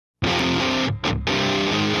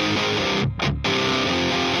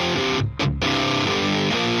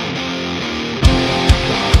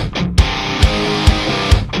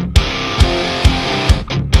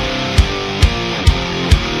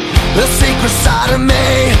inside of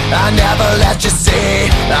me, I never let you see.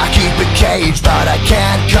 I keep it caged, but I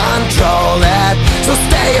can't control it. So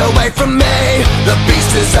stay away from me, the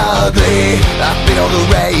beast is ugly. I feel the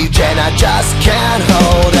rage and I just can't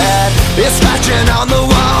hold it. It's scratching on the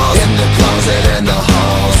walls, in the closet, in the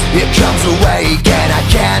halls. It comes awake and I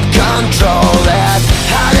can't control it.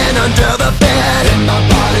 Hiding under the bed, in my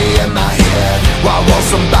body, in my head. Why won't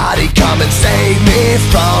somebody come and save me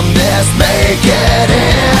from this? Make it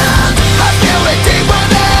end. I feel it deep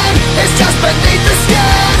within, it's just beneath the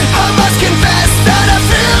skin. I must confess that I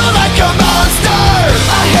feel like a monster.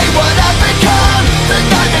 I hate what I've become, the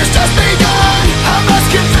nightmare's just begun. I must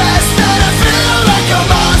confess that I feel like a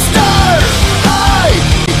monster.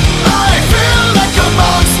 I feel like a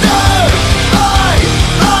monster.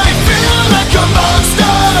 I feel like a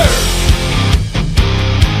monster.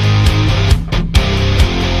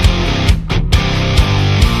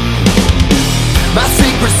 My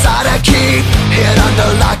secret side I keep hid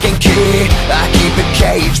under lock and key. I keep it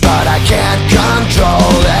caged, but I can't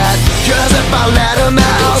control it. Cause if I let him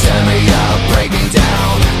out, he'll tear me up, break me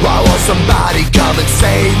down. Why won't somebody come and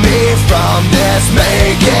save me from this?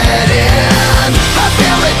 Make it end. I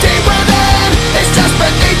feel it deep within, it's just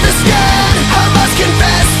beneath the skin. I must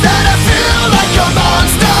confess that I feel like a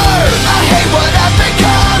monster. I hate what I've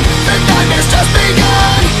become, the nightmare's just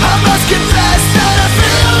begun. I must confess that I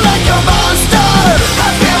feel like a monster. I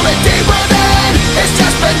feel it deep within, it's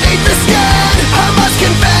just beneath the skin. I must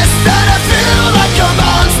confess that I feel like a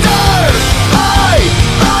monster.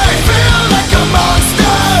 I feel like a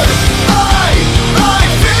monster. I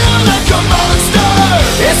feel like a monster.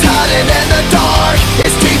 It's hiding in the dark,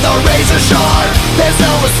 its teeth are razor sharp. There's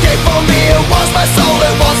no escape for me, it wants my soul,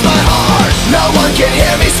 it wants my heart. No one can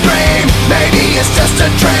hear me scream, maybe it's just a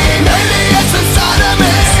dream. Maybe it's inside of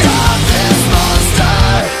me. Stop this monster.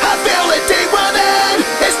 I feel it deep within,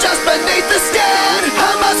 it's just beneath the skin.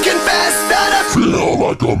 I must confess that I feel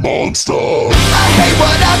like a monster. I hate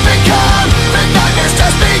what I've become, the nightmare's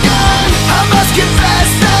just begun. I must confess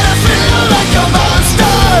that I feel like a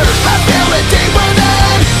monster. I feel it deep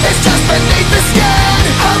within, it's just beneath the skin.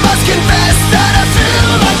 I must confess that I feel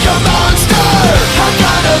like a monster. I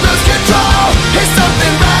gotta lose control, it's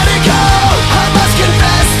something radical. I must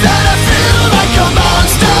confess that I feel like a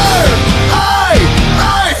monster.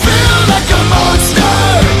 I feel like a monster.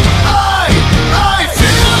 I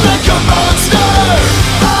feel like a monster.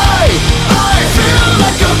 I feel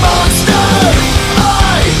like a monster.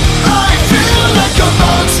 I feel like a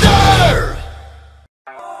monster.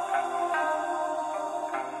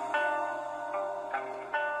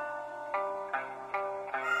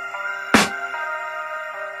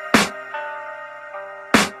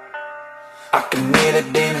 I can hear the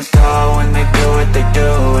demons call when they do what they do.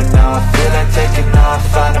 And now I feel like taking off,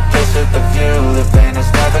 find a place with a view. The pain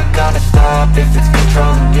is never gonna stop if it's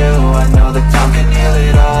controlling you. I know that time can heal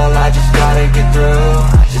it all, I just gotta get through.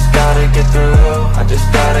 I just gotta get through, I just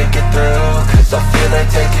gotta get through. Cause I feel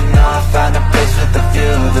like taking off, find a place with a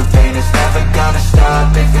view. The pain is never gonna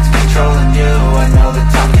stop if it's controlling you. I know that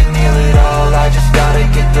time can heal it all, I just gotta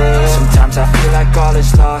get through. Sometimes I feel like all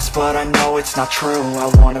is lost, but I know it's not true. I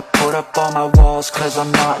wanna put up all my walls cause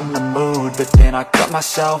I'm not in the mood. But then I cut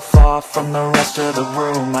myself off from the rest of the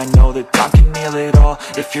room. I know that time can heal it all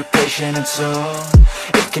if you're patient and soon.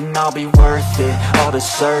 It can all be worth it, all the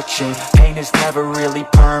searching. Pain is never really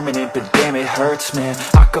permanent, but damn it hurts, man.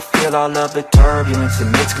 I could feel all of the turbulence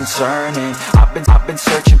and it's concerning. I've been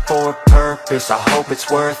searching for a purpose, I hope it's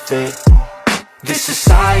worth it. This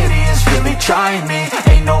society is really trying me.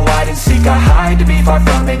 Ain't no hide and seek, I hide to be far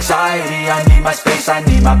from anxiety. I need my space, I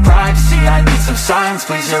need my privacy. I need some silence,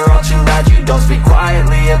 please, you're all too loud. You don't speak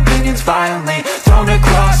quietly, opinions violently thrown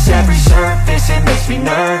across every surface. It makes me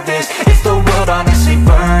nervous, it's the world honestly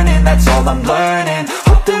burning. That's all I'm learning,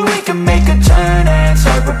 hope that we can make a turn and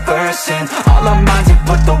start reversing. All our minds have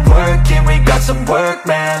put the work in, we got some work,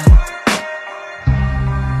 man.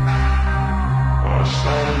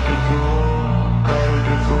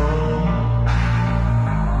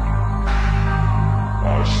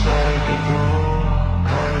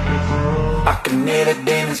 I can hear the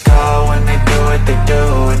demons call when they do what they do.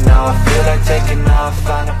 And now I feel like taking off,